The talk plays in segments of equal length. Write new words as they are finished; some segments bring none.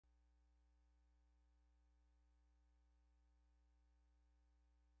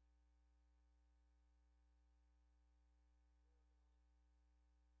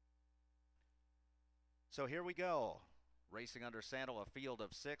So here we go. Racing Undersaddle, a field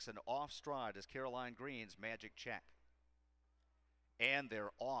of 6, and off stride is Caroline Green's Magic Check. And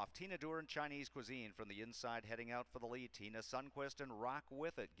they're off. Tina Dewar and Chinese Cuisine from the inside heading out for the lead. Tina Sundquist and Rock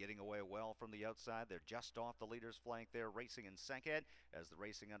With It getting away well from the outside. They're just off the leader's flank there, racing in second as the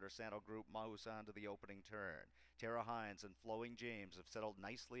Racing Undersaddle group moves on to the opening turn. Tara Hines and Flowing James have settled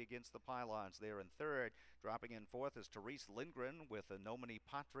nicely against the pylons there in third. Dropping in fourth is Therese Lindgren with Nomini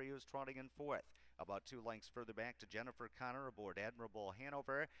Patri, who's trotting in fourth. About 2 lengths further back to Jennifer Connor aboard Admirable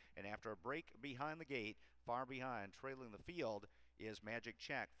Hanover. And after a break behind the gate, far behind, trailing the field, is Magic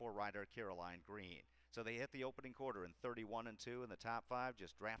Check for rider Caroline Green. So they hit the opening quarter in 31 and 2 in the top 5,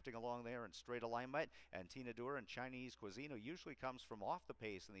 just drafting along there in straight alignment. And Tina Dewar and Chinese Cuisine, who usually comes from off the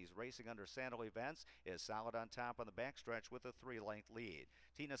pace in these Racing Undersaddle events, is solid on top on the backstretch with a 3-length lead.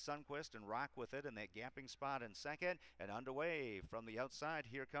 Tina Sundquist and Rock With It in that gapping spot in second. And underway from the outside,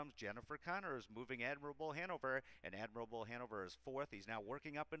 here comes Jennifer Connors moving Admirable Hanover. And Admirable Hanover is fourth. He's now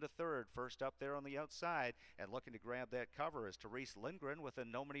working up into third. First up there on the outside and looking to grab that cover is Therese Lindgren with a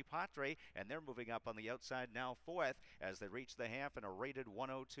Nomini Patri. And they're moving up on the outside now fourth as they reach the half in a rated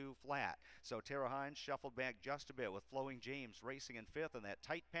 102 flat. So Tara Hines shuffled back just a bit with Flowing James racing in fifth in that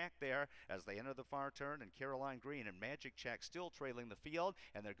tight pack there as they enter the far turn, and Caroline Green and Magic Check still trailing the field,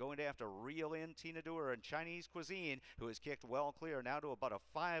 and they're going to have to reel in Tina Dewar and Chinese Cuisine, who has kicked well clear now to about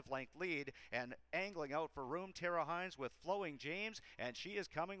a 5-length lead, and angling out for room Tara Hines with Flowing James, and she is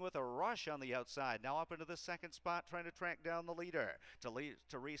coming with a rush on the outside, now up into the second spot trying to track down the leader.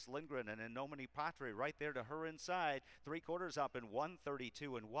 Therese Lindgren and Nomini Patri right there to her inside. 3/4 up in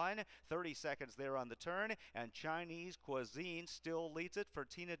 1:32 and 1. 30 seconds there on the turn, and Chinese Cuisine still leads it for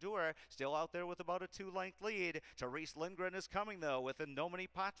Tina Dewar, still out there with about a 2-length lead. Therese Lindgren is coming though with a Nomini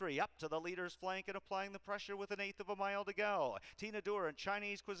Patri up to the leader's flank and applying the pressure with 1/8 of a mile to go. Tina Dewar and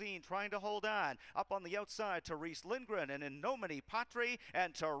Chinese Cuisine trying to hold on. Up on the outside, Therese Lindgren and in Nomini Patri,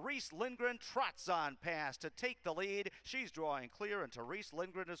 and Therese Lindgren trots on past to take the lead. She's drawing clear, and Therese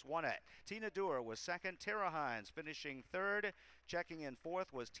Lindgren has won it. Tina Dewar was second. Tara Hines finishing third. Checking in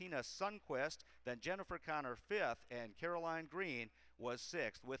fourth was Tina Sundquist. Then Jennifer Connor fifth, and Caroline Green was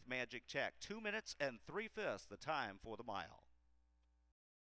sixth with Magic Check. 2 minutes and 3/5 the time for the mile.